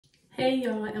Hey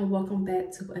y'all, and welcome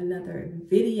back to another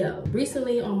video.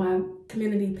 Recently on my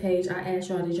community page, I asked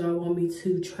y'all, did y'all want me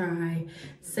to try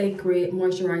Cecred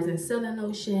moisturizing sealing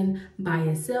lotion by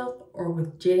itself or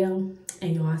with gel?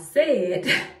 And y'all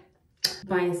said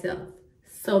by itself.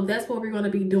 So that's what we're going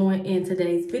to be doing in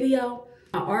today's video.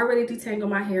 I already detangled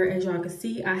my hair. As y'all can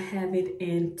see, I have it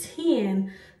in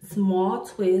 10 small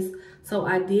twists. So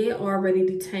I did already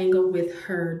detangle with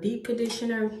her deep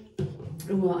conditioner.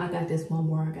 Well, I got this one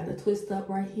more. I got a twist up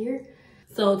right here.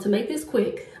 So to make this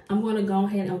quick, I'm going to go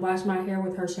ahead and wash my hair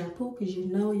with her shampoo, because you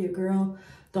know your girl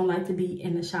don't like to be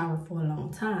in the shower for a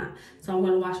long time. So I'm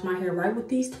going to wash my hair right with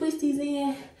these twisties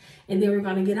in, and then we're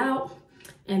going to get out,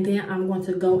 and then I'm going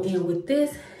to go in with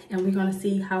this, and we're going to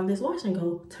see how this wash and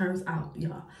go turns out,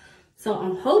 y'all. So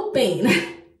I'm hoping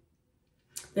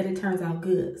that it turns out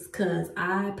good, because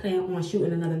I plan on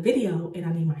shooting another video and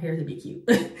I need my hair to be cute.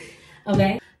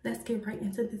 Okay, let's get right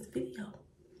into this video.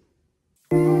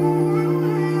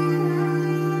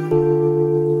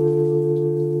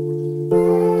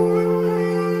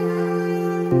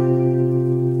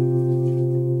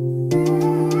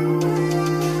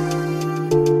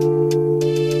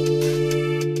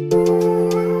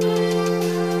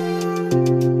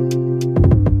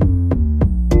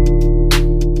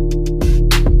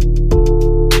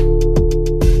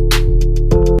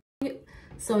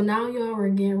 So now y'all, we're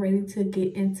getting ready to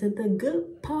get into the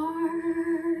good part.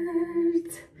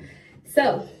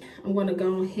 So I'm gonna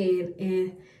go ahead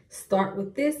and start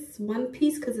with this one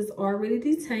piece because it's already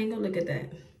detangled. Look at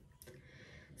that.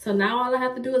 So now all I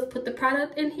have to do is put the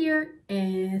product in here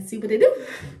and see what they do.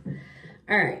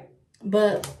 All right,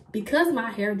 but because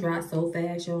my hair dries so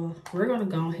fast, y'all, we're gonna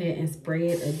go ahead and spray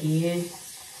it again,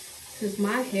 because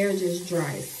my hair just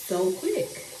dries so quick.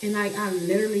 And I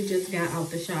literally just got out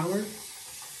the shower.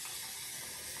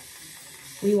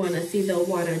 We want to see the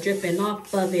water dripping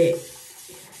off of it.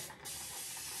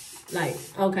 Like,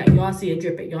 okay, y'all see it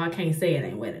dripping. Y'all can't say it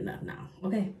ain't wet enough now,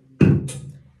 okay?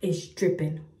 It's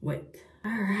dripping wet.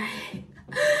 All right.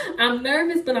 I'm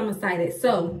nervous, but I'm excited.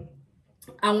 So,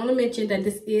 I want to mention that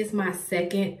this is my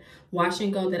second wash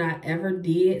and go that I ever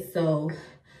did. So,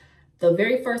 the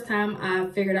very first time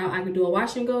I figured out I could do a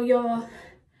wash and go, y'all,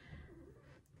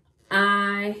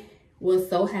 I was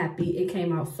so happy. It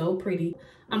came out so pretty.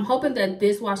 I'm hoping that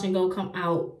this wash and go come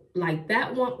out like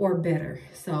that one or better.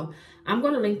 So I'm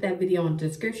going to link that video in the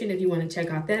description if you want to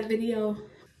check out that video.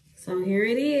 So here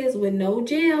it is with no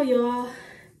gel, y'all.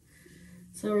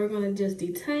 So we're going to just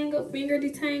detangle, finger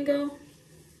detangle.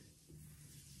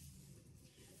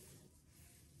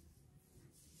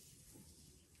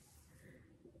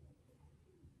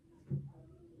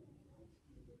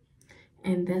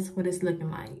 And that's what it's looking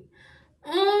like.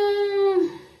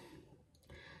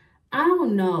 I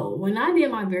don't know. When I did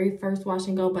my very first wash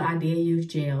and go, but I did use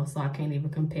gel, so I can't even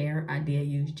compare. I did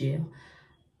use gel.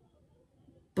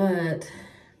 But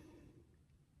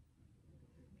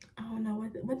I don't know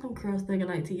what them curls looking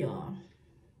like to y'all.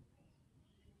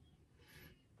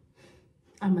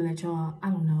 I'm gonna let y'all, I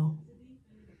don't know.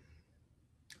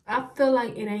 I feel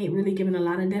like it ain't really giving a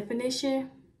lot of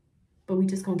definition, but we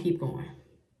just gonna keep going.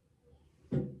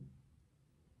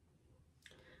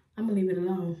 I'm gonna leave it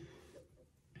alone.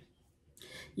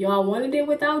 Y'all wanted it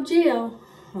without gel.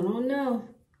 I don't know.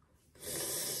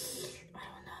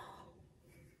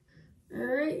 All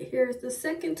right, here's the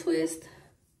second twist.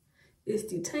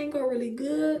 It's detangled really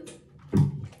good.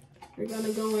 We're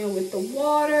gonna go in with the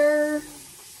water.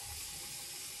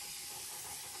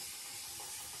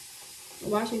 The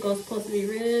wash and go is supposed to be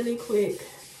really quick.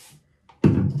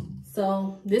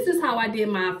 So this is how I did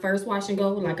my first wash and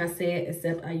go, like I said,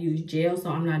 except I used gel, so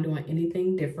I'm not doing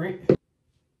anything different.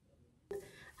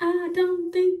 I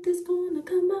don't think this gonna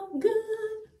come out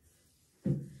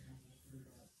good.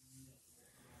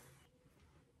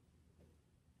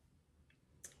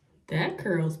 That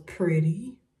curl's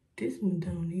pretty. This one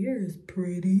down here is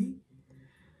pretty.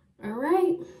 All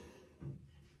right.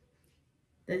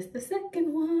 That's the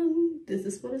second one. This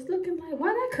is what it's looking like. Why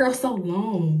that curl so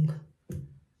long?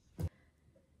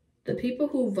 The people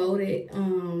who voted,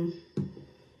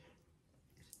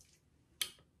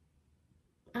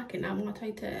 I cannot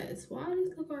multitask. Why does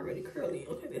this look already curly?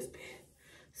 Okay, this bad.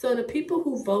 So the people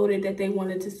who voted that they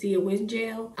wanted to see it with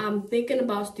gel, I'm thinking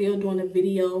about still doing a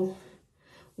video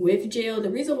with gel. The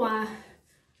reason why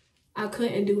I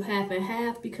couldn't do half and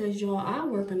half, because y'all, I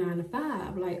work a 9 to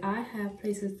 5. Like, I have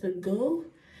places to go,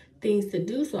 things to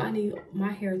do, so I need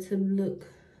my hair to look.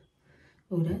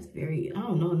 Oh, that's very, I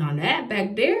don't know. Now that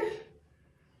back there.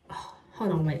 Oh,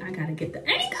 hold on, wait. I gotta get the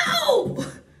angle.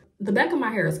 The back of my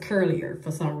hair is curlier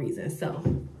for some reason, so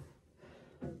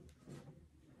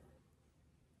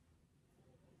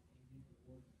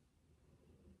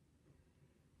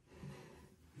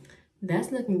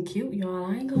That's looking cute, y'all.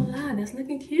 I ain't gonna lie, that's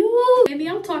looking cute. Maybe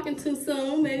I'm talking too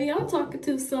soon. Maybe I'm talking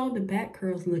too soon. The back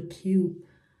curls look cute.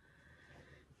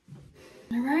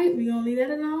 All right, we gonna leave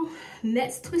that alone.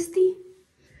 Next twisty.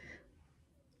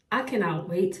 I cannot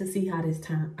wait to see how this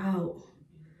turned out.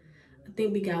 I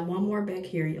think we got one more back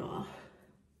here, y'all.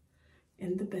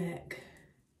 In the back.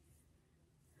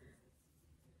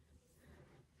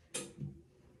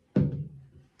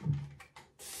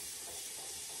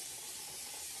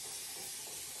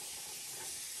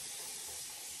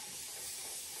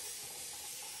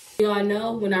 Y'all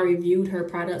know when I reviewed her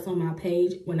products on my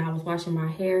page, when I was washing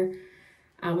my hair,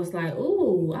 I was like,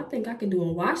 ooh, I think I can do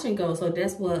a wash and go. So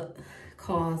that's what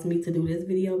caused me to do this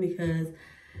video, because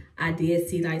I did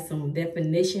see like some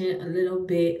definition a little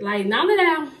bit. Like now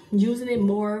that I'm using it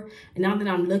more and now that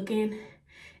I'm looking,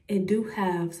 it do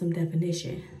have some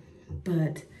definition.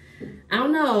 But I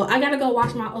don't know. I gotta go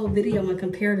watch my old video and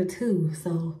compare the two.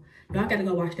 So y'all gotta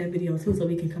go watch that video too so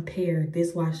we can compare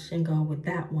this wash and go with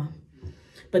that one.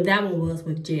 But that one was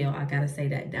with gel. I gotta say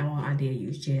that one I did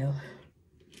use gel.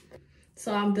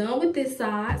 So I'm done with this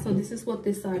side. So this is what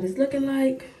this side is looking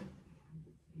like.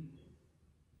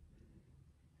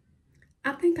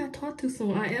 I think I talked too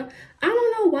soon. I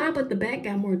don't know why, but the back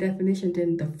got more definition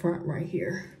than the front right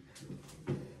here.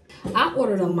 I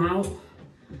ordered a mount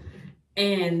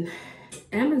and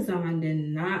Amazon did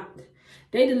not.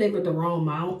 They delivered the wrong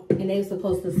mount and they were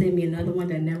supposed to send me another one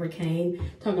that never came.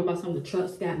 Talking about some of the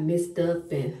trucks got messed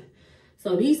up, and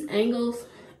so these angles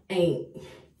ain't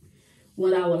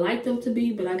what I would like them to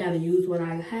be, but I gotta use what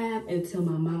I have until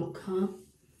my mount come.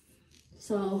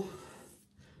 So,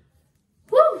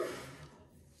 whew.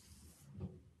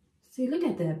 See, look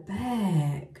at that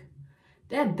back.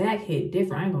 That back hit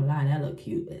different. I ain't gonna lie, that look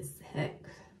cute as heck.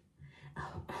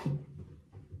 Oh.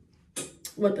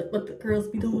 What the girls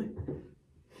be doing?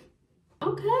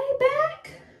 Okay,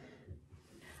 back.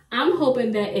 I'm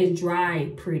hoping that it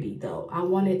dried pretty though. I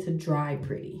want it to dry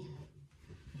pretty.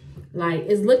 Like,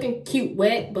 it's looking cute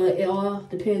wet, but it all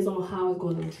depends on how it's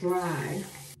gonna dry.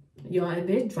 Y'all, if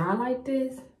it dry like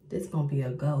this gonna be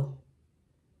a go.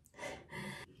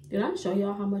 Did I show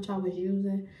y'all how much I was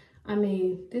using? I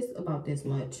mean, this about this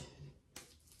much.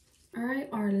 All right,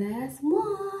 our last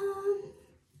one.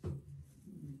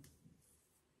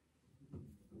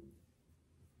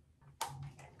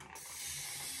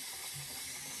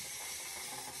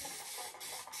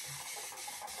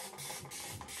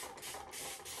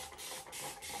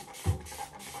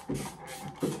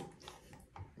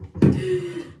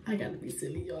 I gotta be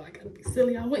silly, y'all. I gotta be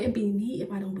silly. I wouldn't be me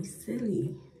if I don't be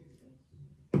silly.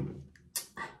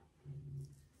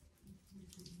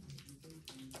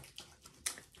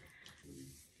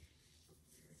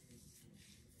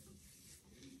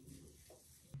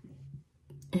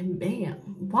 And bam.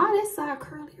 Why this side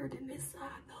curlier than this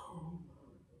side though?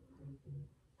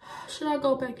 Should I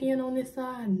go back in on this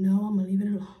side? No, I'm gonna leave it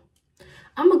alone.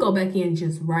 I'm gonna go back in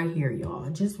just right here, y'all.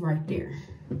 Just right there.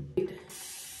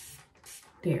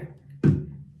 There.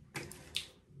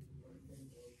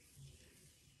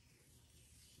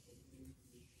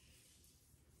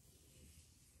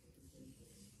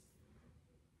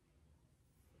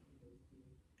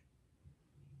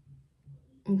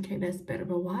 Okay, that's better,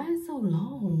 but why is it so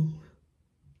long?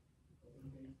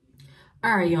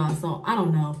 All right, y'all, so I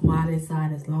don't know why this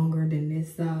side is longer than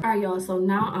this side. All right, y'all, so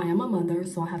now I am a mother,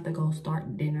 so I have to go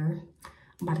start dinner.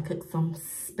 I'm about to cook some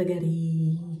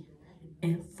spaghetti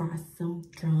and fry some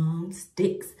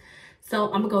drumsticks.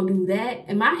 So I'm gonna go do that.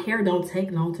 And my hair don't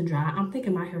take long to dry. I'm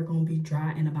thinking my hair gonna be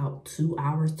dry in about 2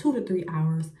 hours, 2 to 3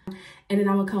 hours. And then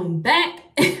I'm gonna come back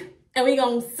and we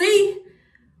gonna see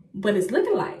what it's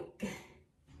looking like.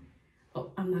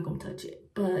 Oh, I'm not gonna touch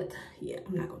it, but yeah,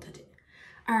 I'm not gonna touch it.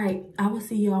 All right, I will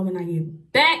see y'all when I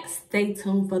get back. Stay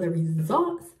tuned for the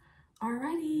results.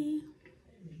 Alrighty.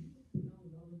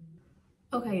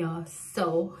 Okay, y'all,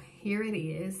 so here it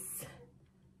is.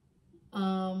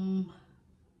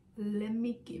 Let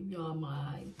me give y'all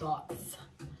my thoughts.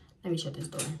 Let me shut this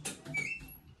door.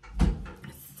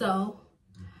 So,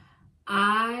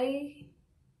 I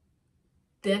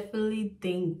definitely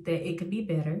think that it could be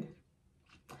better.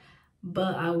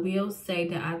 But I will say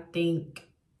that I think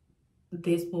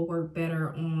this will work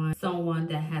better on someone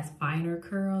that has finer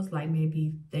curls, like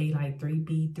maybe they like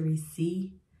 3B,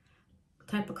 3C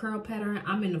type of curl pattern.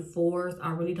 I'm in the 4s.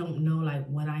 I really don't know like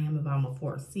what I am, if I'm a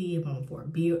 4C, if I'm a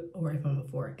 4B, or if I'm a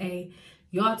 4A.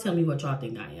 Y'all tell me what y'all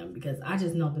think I am, because I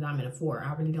just know that I'm in a 4.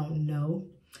 I really don't know.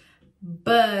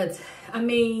 But I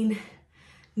mean,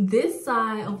 this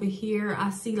side over here, I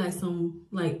see like some,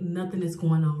 like nothing is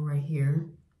going on right here.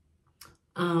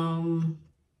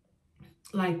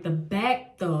 Like the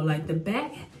back though, like the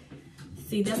back,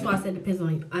 see, that's why I said depends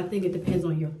on, I think it depends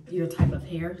on your type of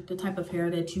hair, the type of hair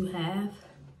that you have.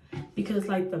 Because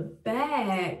like the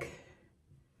back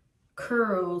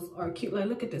curls are cute. Like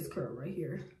look at this curl right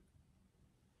here.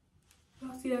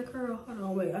 Y'all see that curl? Hold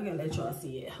on, wait, I gotta let y'all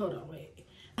see it. Hold on, wait.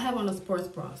 I have on a sports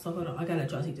bra, so hold on, I gotta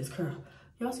let y'all see this curl.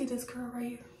 Y'all see this curl right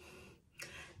here?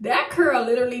 That curl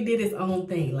literally did its own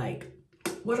thing. Like,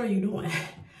 what are you doing?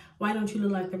 Why don't you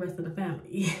look like the rest of the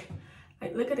family?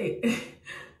 Like, look at it.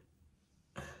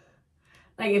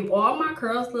 Like, if all my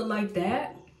curls look like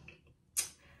that,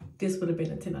 this would have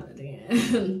been a 10 out of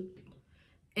 10.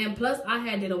 And plus, I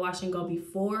had did a wash and go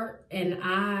before, and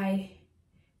I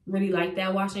really like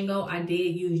that wash and go. I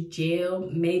did use gel.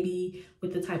 Maybe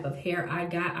with the type of hair I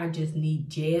got, I just need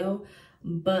gel.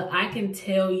 But I can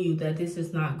tell you that this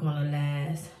is not gonna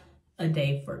last a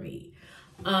day for me.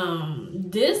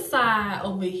 This side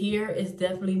over here is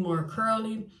definitely more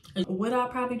curly. Would I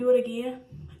probably do it again?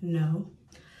 No.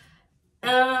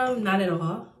 Not at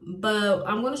all. But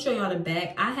I'm gonna show y'all the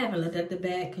back. I haven't looked at the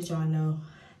back because y'all know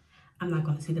I'm not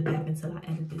gonna see the back until I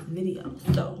edit this video.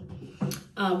 So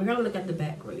we're gonna look at the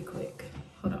back really quick.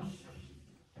 Hold on.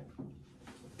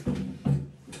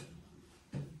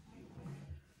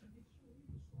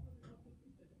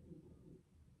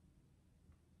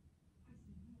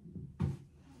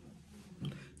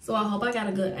 So I hope I got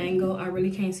a good angle. I really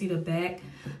can't see the back.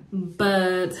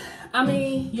 But, I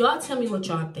mean, y'all tell me what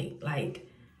y'all think. Like,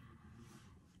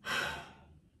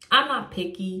 I'm not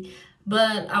picky.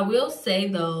 But I will say,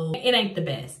 though, it ain't the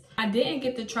best. I didn't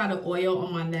get to try the oil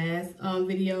on my last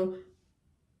video.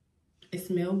 It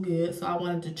smelled good, so I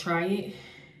wanted to try it.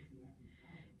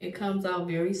 It comes out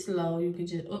very slow. You can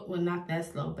just, oh, well, not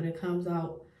that slow, but it comes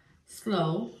out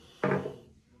slow.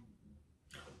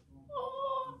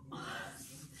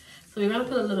 So we're gonna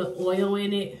put a little oil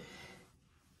in it.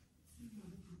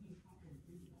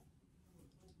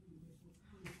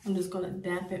 I'm just gonna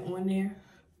dap it on there.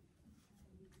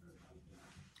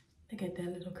 Look at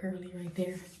that little curly right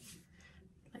there.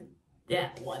 Like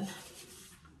that one.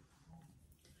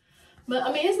 But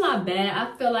I mean, it's not bad.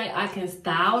 I feel like I can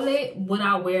style it. Would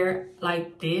I wear it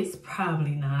like this?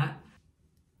 Probably not.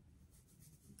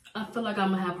 I feel like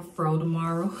I'm gonna have a fro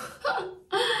tomorrow.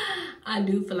 I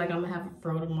do feel like I'm gonna have a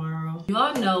fro tomorrow.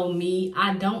 Y'all know me,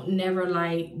 I don't never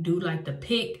like do like the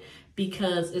pick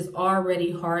because it's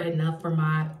already hard enough for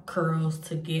my curls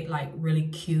to get like really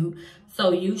cute.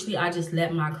 So usually I just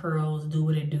let my curls do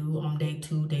what it do on day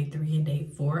 2, day 3, and day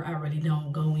 4. I really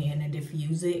don't go in and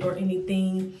diffuse it or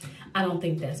anything. I don't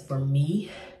think that's for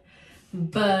me.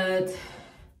 But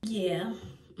yeah,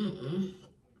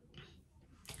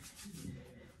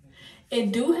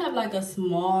 It do have like a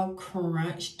small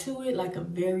crunch to it, like a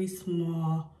very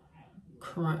small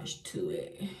crunch to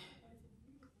it.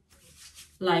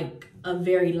 Like a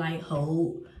very light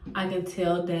hold. I can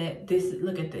tell that this,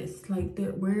 look at this, like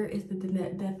where is the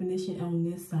definition on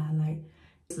this side? Like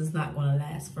this is not gonna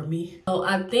last for me. So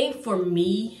I think for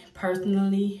me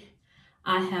personally,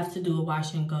 I have to do a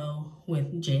wash and go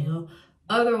with gel.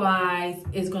 Otherwise,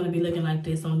 it's going to be looking like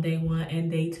this on day 1, and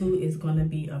day 2 is going to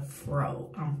be a fro.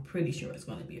 I'm pretty sure it's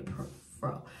going to be a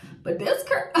fro. But this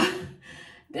curl,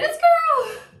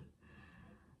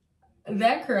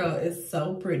 that curl is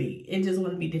so pretty. It just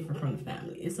want to be different from the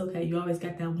family. It's okay. You always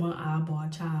got that one eyeball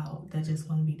child that just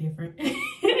want to be different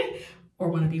or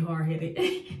want to be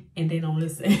hard-headed and they don't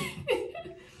listen.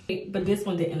 But this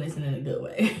one didn't listen in a good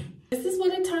way. This is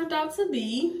what it turned out to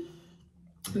be.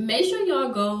 Make sure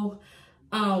y'all go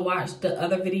watch the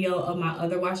other video of my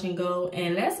other wash and go,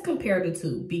 and let's compare the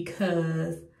two,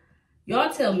 because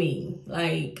y'all tell me,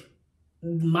 like,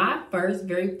 my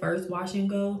very first wash and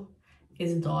go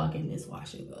is dogging this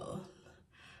wash and go.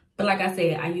 But like I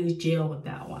said, I use gel with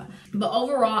that one. But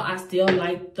overall, I still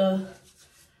like the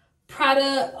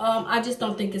product. I just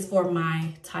don't think it's for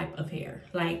my type of hair.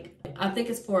 Like, I think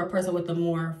it's for a person with a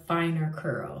more finer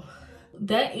curl.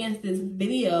 That ends this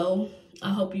video. I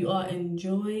hope you all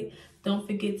enjoyed. Don't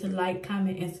forget to like,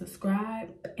 comment, and subscribe.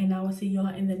 And I will see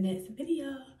y'all in the next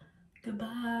video.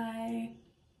 Goodbye.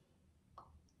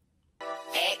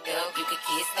 Act up, you can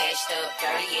get smashed up.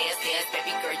 Dirty ass,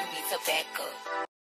 baby girl, you need to back up.